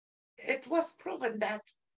it was proven that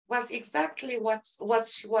was exactly what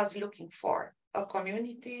she was looking for, a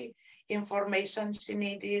community, information she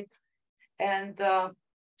needed, and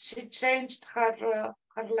she changed her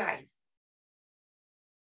life.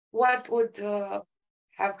 What would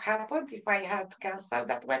have happened if I had canceled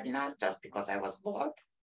that webinar just because I was bored?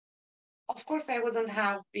 Of course, I wouldn't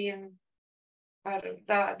have been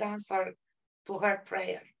the answer to her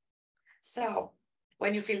prayer. So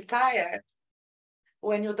when you feel tired,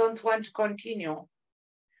 when you don't want to continue,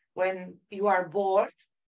 when you are bored,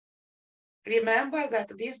 remember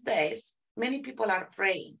that these days, many people are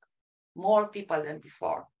praying, more people than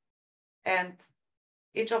before. And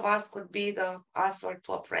each of us could be the answer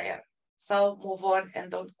to a prayer. So move on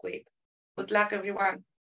and don't quit. Good luck, everyone.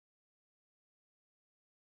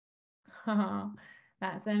 Oh,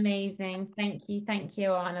 that's amazing. Thank you,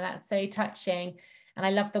 Oana. That's so touching. And I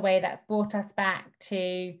love the way that's brought us back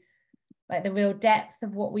to like the real depth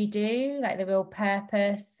of what we do, like the real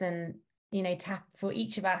purpose, and, you know, tap for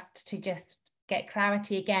each of us to just get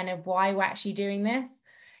clarity again of why we're actually doing this.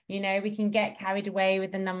 You know, we can get carried away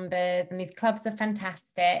with the numbers, and these clubs are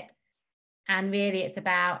fantastic. And really it's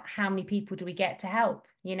about how many people do we get to help,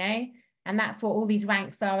 you know? And that's what all these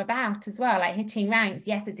ranks are about as well. Like hitting ranks,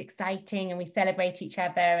 yes, it's exciting and we celebrate each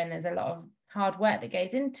other and there's a lot of hard work that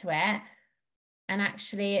goes into it. And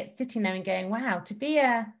actually it's sitting there and going, wow, to be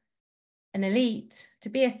an elite, to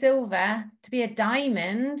be a silver, to be a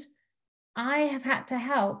diamond, I have had to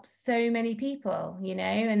help so many people, you know,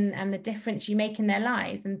 and the difference you make in their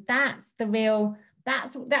lives. And that's the real,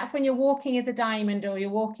 that's when you're walking as a diamond, or you're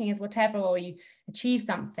walking as whatever, or you achieve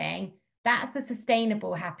something. That's the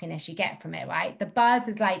sustainable happiness you get from it, right? The buzz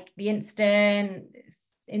is like the instant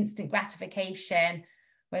gratification,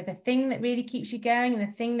 whereas the thing that really keeps you going, and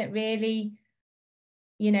the thing that really,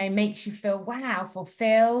 you know, makes you feel, wow,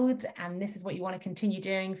 fulfilled, and this is what you want to continue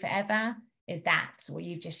doing forever, is that what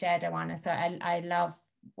you've just shared, Oana. So I love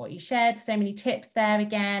what you shared. So many tips there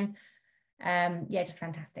again. Yeah, just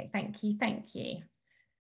fantastic. Thank you.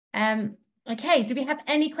 Okay, do we have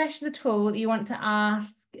any questions at all that you want to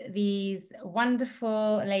ask these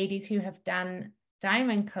wonderful ladies who have done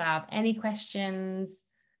Diamond Club? Any questions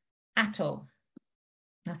at all?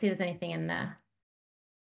 I'll see if there's anything in there.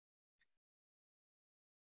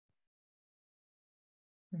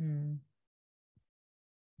 Okay,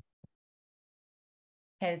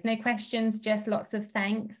 there's no questions, just lots of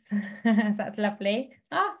thanks. So that's lovely.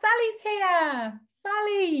 Oh, Sally's here.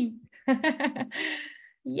 Sally.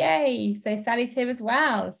 Yay. So Sally's here as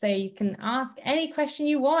well. So you can ask any question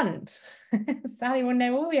you want. Sally will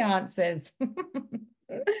know all the answers.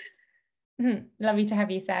 Lovely to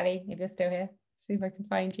have you, Sally, if you're still here. See if I can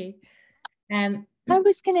find you. I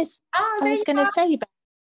was going to say,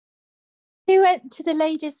 who went to the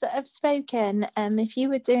ladies that have spoken? If you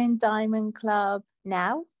were doing Diamond Club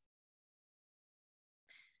now,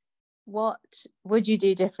 what would you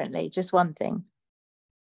do differently? Just one thing.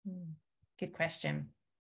 Good question.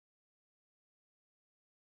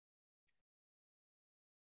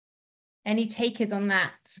 Any takers on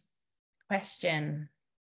that question?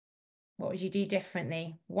 What would you do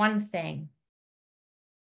differently? One thing.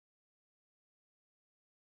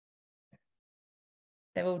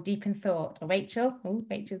 They're all deep in thought. Oh, Rachel. Oh,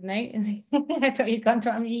 Rachel's no. I thought you'd gone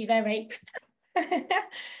to unmute there, Rachel.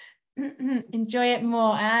 Enjoy it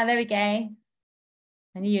more. Ah, there we go. I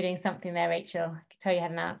knew you were doing something there, Rachel. I could tell you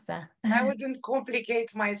had an answer. I wouldn't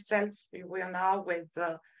complicate myself, with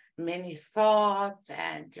many thoughts,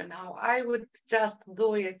 and I would just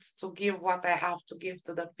do it to give what I have to give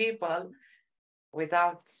to the people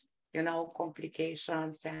without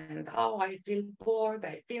complications and I feel bored,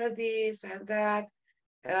 I feel this and that,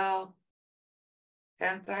 and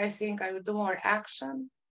I think I would do more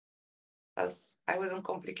action because I wouldn't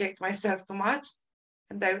complicate myself too much,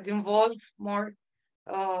 and I would involve more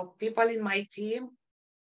people in my team.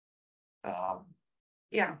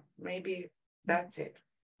 Yeah, maybe that's it.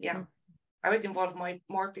 Yeah, I would involve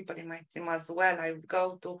more people in my team as well. I would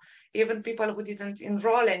go to even people who didn't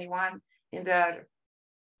enroll anyone in their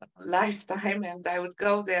lifetime, and I would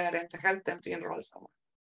go there and help them to enroll someone.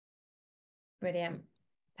 Brilliant.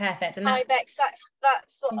 Perfect. And hi Bex, that's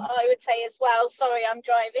what I would say as well. Sorry, I'm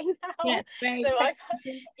driving now. Yeah, great.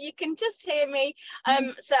 So you can just hear me.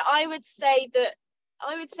 So I would say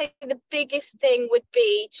the biggest thing would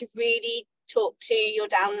be to really talk to your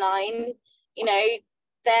downline.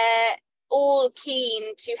 They're all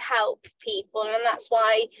keen to help people, and that's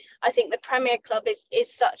why I think the Premier Club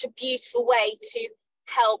is such a beautiful way to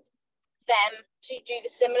help them to do the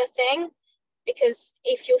similar thing. Because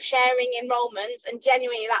if you're sharing enrollments and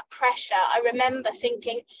genuinely that pressure, I remember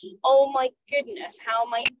thinking, oh my goodness, how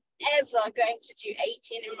am I ever going to do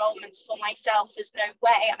 18 enrollments for myself? There's no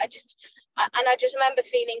way. I just remember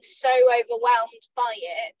feeling so overwhelmed by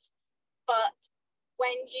it. But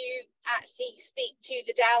when you actually speak to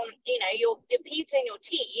the people in your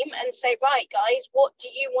team and say, right guys, what do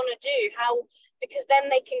you want to do? Because then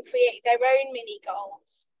they can create their own mini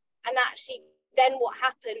goals. And actually then what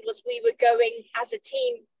happened was we were going as a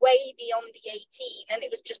team way beyond the 18, and it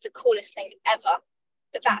was just the coolest thing ever.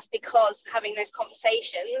 But that's because having those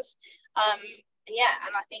conversations, and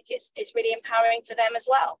I think it's really empowering for them as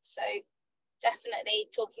well. So definitely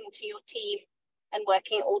talking to your team and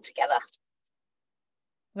working all together.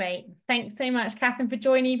 Great. Thanks so much, Catherine, for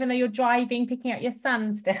joining, even though you're driving, picking up your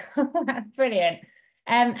son still. That's brilliant.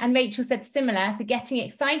 And Rachel said similar, so getting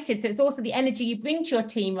excited. So it's also the energy you bring to your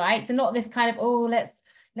team, right? So not this kind of, oh, let's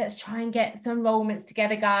try and get some enrollments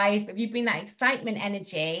together, guys. But if you bring that excitement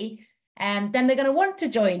energy, then they're going to want to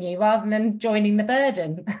join you rather than joining the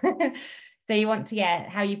burden. So you want to,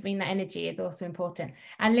 how you bring that energy is also important.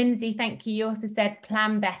 And Lindsay, thank you. You also said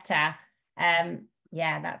plan better.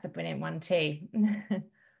 Yeah, that's a brilliant one too.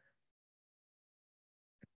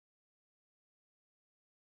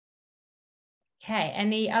 Okay,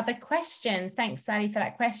 any other questions? Thanks, Sally, for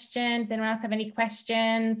that question. Does anyone else have any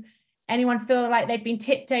questions? Anyone feel like they've been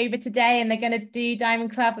tipped over today and they're going to do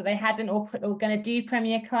Diamond Club that they hadn't, or going to do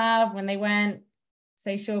Premier Club when they weren't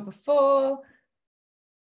so sure before?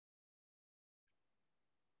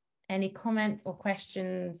 Any comments or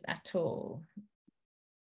questions at all?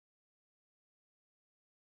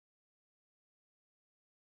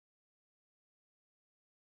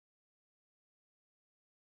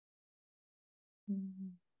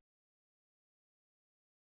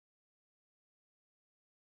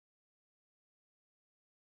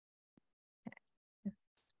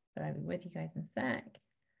 So I'll be with you guys in a sec.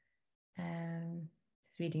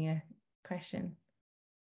 Just reading a question.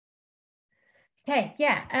 Okay,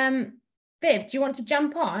 Viv, do you want to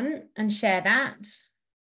jump on and share that?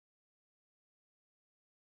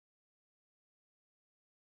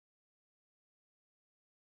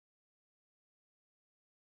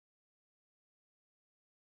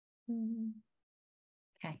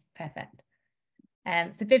 Okay, perfect.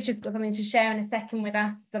 So Viv's just got something to share in a second with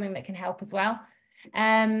us, something that can help as well.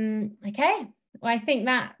 Okay, well, I think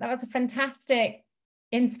that was a fantastic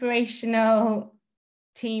inspirational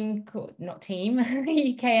team called, not team,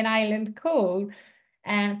 UK and Ireland call.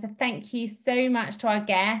 So thank you so much to our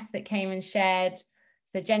guests that came and shared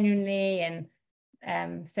so genuinely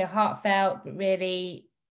and so heartfelt, but really,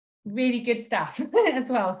 really good stuff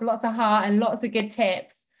as well. So lots of heart and lots of good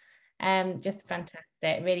tips. Just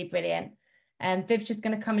fantastic, really brilliant. Viv's just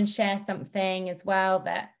going to come and share something as well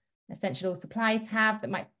that Essential All Supplies have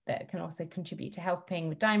that can also contribute to helping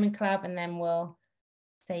with Diamond Club, and then we'll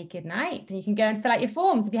say good night. And you can go and fill out your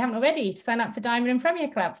forms if you haven't already to sign up for Diamond and Premier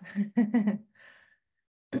Club.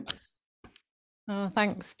 Oh,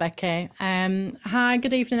 thanks, Becky. Hi,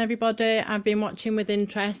 good evening, everybody. I've been watching with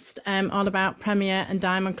interest all about Premier and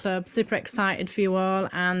Diamond Club. Super excited for you all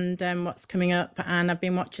and what's coming up. And I've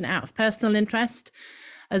been watching it out of personal interest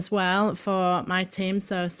as well for my team.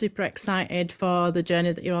 So super excited for the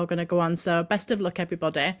journey that you're all going to go on. So best of luck,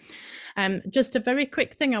 everybody. Just a very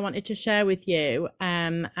quick thing I wanted to share with you,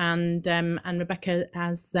 and Rebecca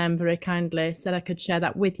has very kindly said I could share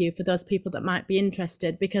that with you for those people that might be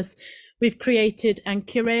interested, because we've created and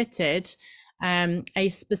curated a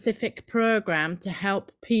specific program to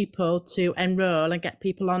help people to enroll and get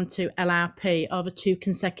people onto LRP over 2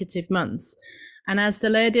 consecutive months. And as the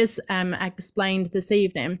ladies explained this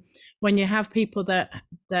evening, when you have people that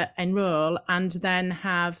enroll and then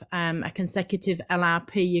have a consecutive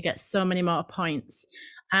LRP, you get so many more points,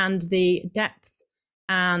 and the depth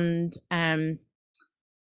and I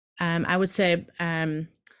would say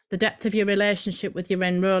the depth of your relationship with your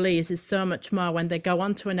enrollees is so much more when they go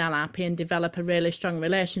onto an LRP and develop a really strong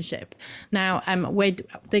relationship. Now,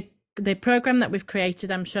 the program that we've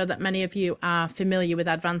created, I'm sure that many of you are familiar with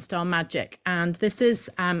Advanced All Magic, and this is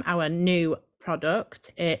our new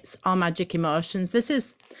product. It's All Magic Emotions. This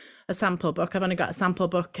is a sample book. I've only got a sample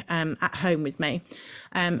book at home with me,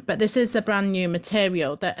 but this is a brand new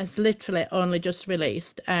material that has literally only just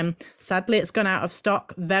released. Sadly, it's gone out of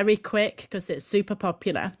stock very quick because it's super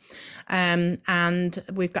popular, and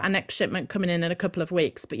we've got a next shipment coming in a couple of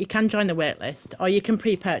weeks, but you can join the wait list or you can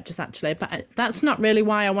pre-purchase actually, but that's not really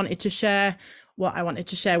why I wanted to share what I wanted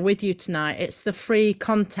to share with you tonight. It's the free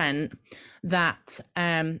content that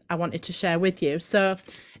I wanted to share with you. So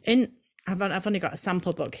I've only got a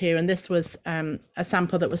sample book here, and this was a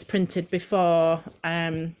sample that was printed before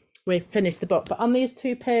we finished the book. But on these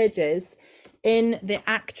 2 pages in the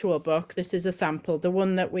actual book, this is a sample. The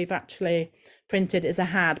one that we've actually printed is a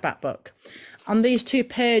hardback book. On these 2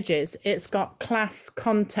 pages, it's got class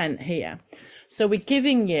content here. So we're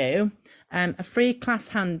giving you a free class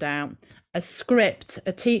handout, a script,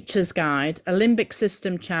 a teacher's guide, a limbic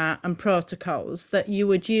system chart, and protocols that you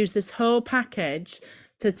would use this whole package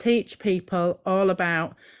to teach people all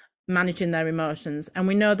about managing their emotions. And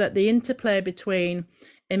we know that the interplay between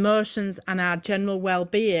emotions and our general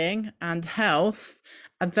well-being and health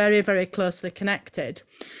are very, very closely connected.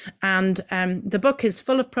 And the book is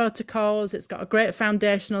full of protocols. It's got a great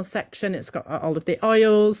foundational section. It's got all of the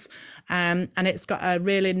oils, and it's got a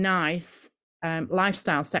really nice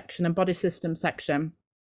lifestyle section and body system section.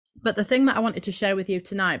 But the thing that I wanted to share with you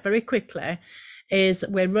tonight very quickly is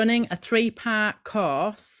we're running a 3-part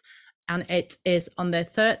course, and it is on the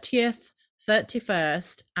 30th,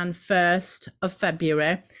 31st and 1st of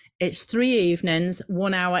February. It's 3 evenings,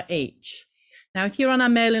 1 hour each. Now, if you're on our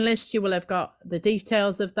mailing list, you will have got the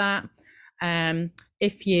details of that.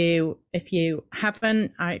 If you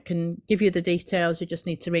haven't, I can give you the details. You just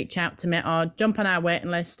need to reach out to me or jump on our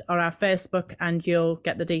waiting list or our Facebook and you'll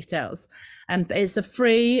get the details. It's a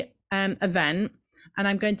free event. And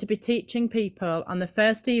I'm going to be teaching people on the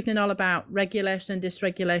first evening all about regulation and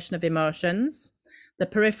dysregulation of emotions, the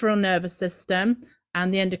peripheral nervous system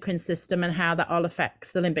and the endocrine system, and how that all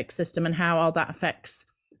affects the limbic system and how all that affects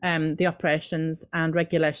the operations and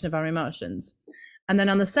regulation of our emotions. And then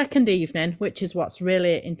on the second evening, which is what's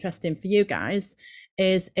really interesting for you guys,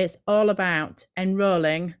 is it's all about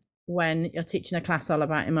enrolling when you're teaching a class all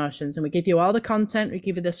about emotions. And we give you all the content, we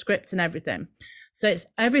give you the script and everything. So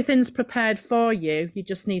everything's prepared for you. You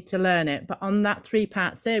just need to learn it. But on that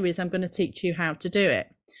 3-part series, I'm going to teach you how to do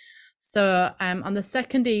it. So on the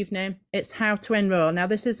second evening, it's how to enroll. Now,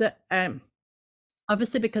 this is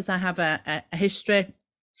obviously because I have a history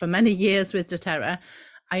for many years with doTERRA.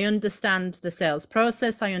 I understand the sales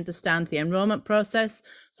process. I understand the enrollment process.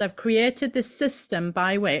 So I've created this system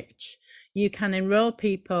by which you can enroll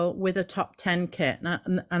people with a top 10 kit.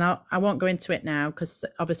 And I won't go into it now because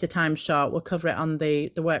obviously time's short. We'll cover it on the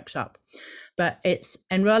workshop. But it's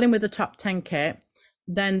enrolling with a top 10 kit.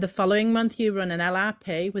 Then the following month you run an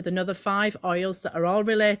LRP with another 5 oils that are all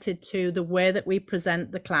related to the way that we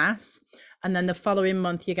present the class. And then the following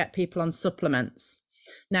month you get people on supplements.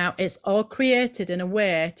 Now, it's all created in a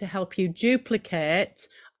way to help you duplicate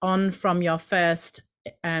on from your first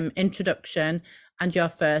introduction and your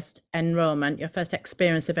first enrollment, your first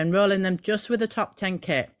experience of enrolling them just with the top 10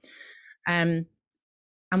 kit.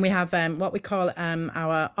 And we have what we call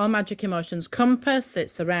our All Magic Emotions Compass.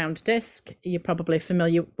 It's a round disc. You're probably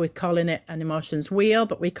familiar with calling it an emotions wheel,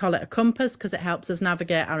 but we call it a compass because it helps us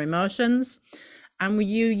navigate our emotions. And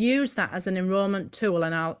you use that as an enrollment tool,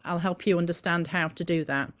 and I'll help you understand how to do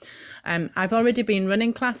that. I've already been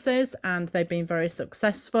running classes and they've been very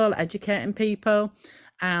successful, educating people.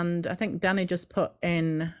 And I think Danny just put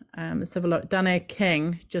in, let's have a look, Danny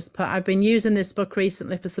King just put, I've been using this book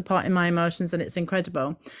recently for supporting my emotions and it's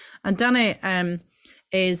incredible. And Danny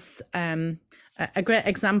is a great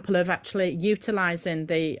example of actually utilizing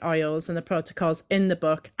the oils and the protocols in the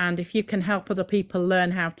book. And if you can help other people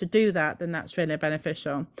learn how to do that, then that's really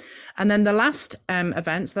beneficial. And then the last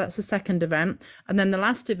event, so that's the second event. And then the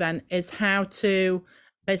last event is how to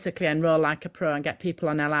basically enroll like a pro and get people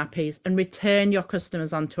on LRPs and return your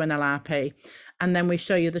customers onto an LRP. And then we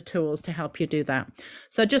show you the tools to help you do that.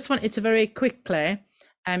 So I just wanted to very quickly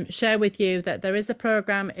share with you that there is a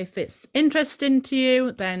program. If it's interesting to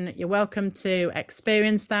you, then you're welcome to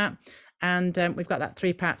experience that. And we've got that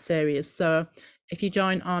 3-part series. So if you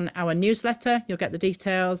join on our newsletter, you'll get the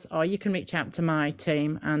details, or you can reach out to my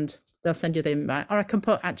team and they'll send you the invite, or I can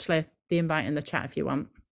put actually the invite in the chat if you want.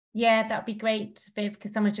 Yeah, that'd be great, Viv,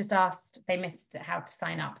 because someone just asked, they missed how to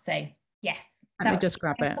sign up. So yes. Let me just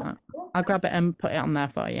grab it. I'll grab it and put it on there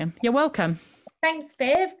for you. You're welcome. Thanks,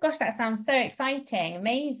 Viv. Gosh, that sounds so exciting.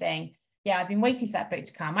 Amazing. Yeah, I've been waiting for that book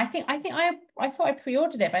to come. I thought I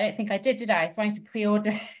pre-ordered it, but I don't think I did I? So I need to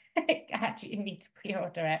pre-order it. I actually need to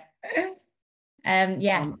pre-order it.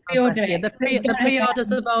 Yeah, pre-order it. The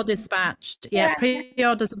pre-orders have all dispatched. Yeah,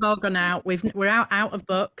 pre-orders have all gone out. We're out of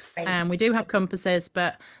books, and we do have compasses,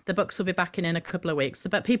 but the books will be back in a couple of weeks.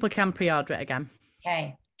 But people can pre-order it again.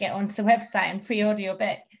 Okay, get onto the website and pre-order your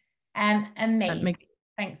book. And me.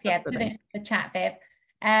 Thanks. Yeah, put it in the chat, Viv.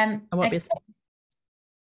 Okay.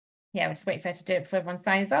 Yeah, we'll just wait for her to do it before everyone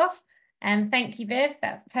signs off. Thank you, Viv.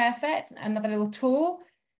 That's perfect. Another little tool.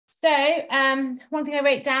 So one thing I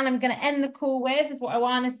wrote down, I'm going to end the call with is what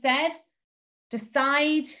Oana said.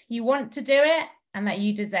 Decide you want to do it and that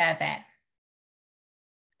you deserve it.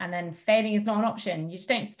 And then failing is not an option. You just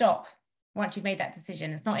don't stop once you've made that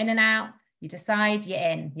decision. It's not in and out. You decide, you're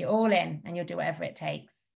in, you're all in, and you'll do whatever it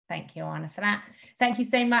takes. Thank you, Oana, for that. Thank you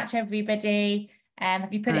so much, everybody.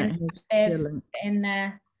 Have you put it in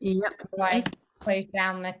there? Yep. Right, close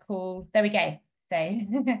down the call. There we go. So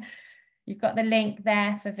you've got the link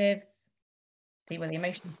there for Viv's the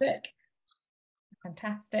Emotions book.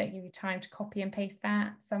 Fantastic. Give you time to copy and paste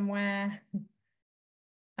that somewhere.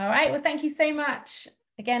 All right. Well, thank you so much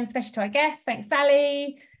again, especially to our guests. Thanks,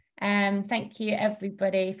 Sally. Thank you,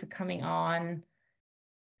 everybody, for coming on.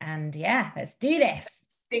 And yeah, let's do this.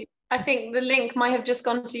 I think the link might have just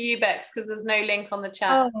gone to you, Bex, because there's no link on the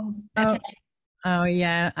chat. Oh, okay. Oh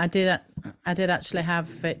yeah, I did actually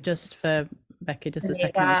have it just for Becky. Just a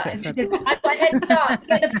second. I've got a head start to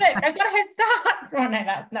get the book. I've got a head start. Oh no,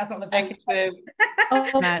 that's not the book.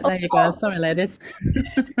 Right, there you go. Sorry, ladies.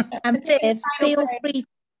 And Viv,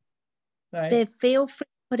 feel free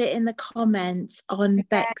to put it in the comments on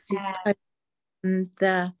Bex's post on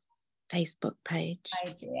the Facebook page.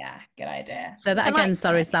 Good idea. So that again,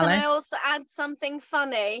 sorry, Sally. Can I also add something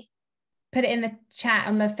funny? Put it in the chat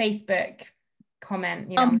on the Facebook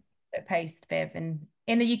comment, on the post, Viv, and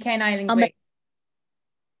in the UK and Ireland group.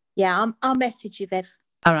 I'll message you, Viv.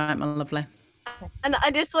 All right, my lovely. And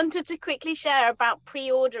I just wanted to quickly share about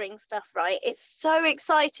pre-ordering stuff, right? It's so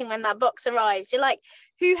exciting when that box arrives. You're like,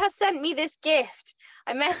 who has sent me this gift?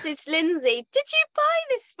 I messaged Lindsay, did you buy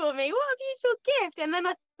this for me? What have you your gift? And then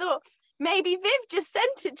I thought, maybe Viv just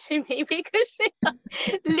sent it to me because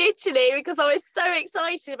literally, because I was so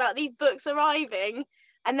excited about these books arriving.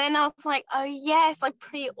 And then I was like, oh yes, I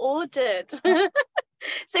pre-ordered.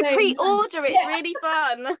 So pre-order, it's really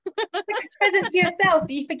fun. Like a present to yourself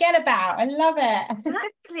that you forget about. I love it.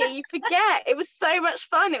 Exactly, you forget. It was so much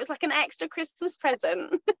fun. It was like an extra Christmas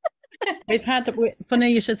present.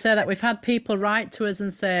 Funny you should say that. We've had people write to us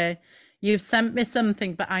and say, you've sent me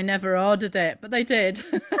something, but I never ordered it. But they did.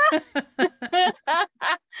 It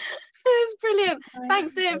was brilliant.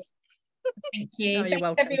 Thanks, Viv. Thank you. Oh, you're Thanks,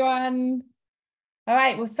 welcome. everyone. All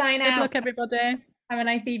right, we'll sign out. Good luck, everybody. Have a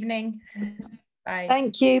nice evening. Bye.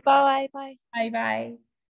 Thank you. Bye. Bye. Bye.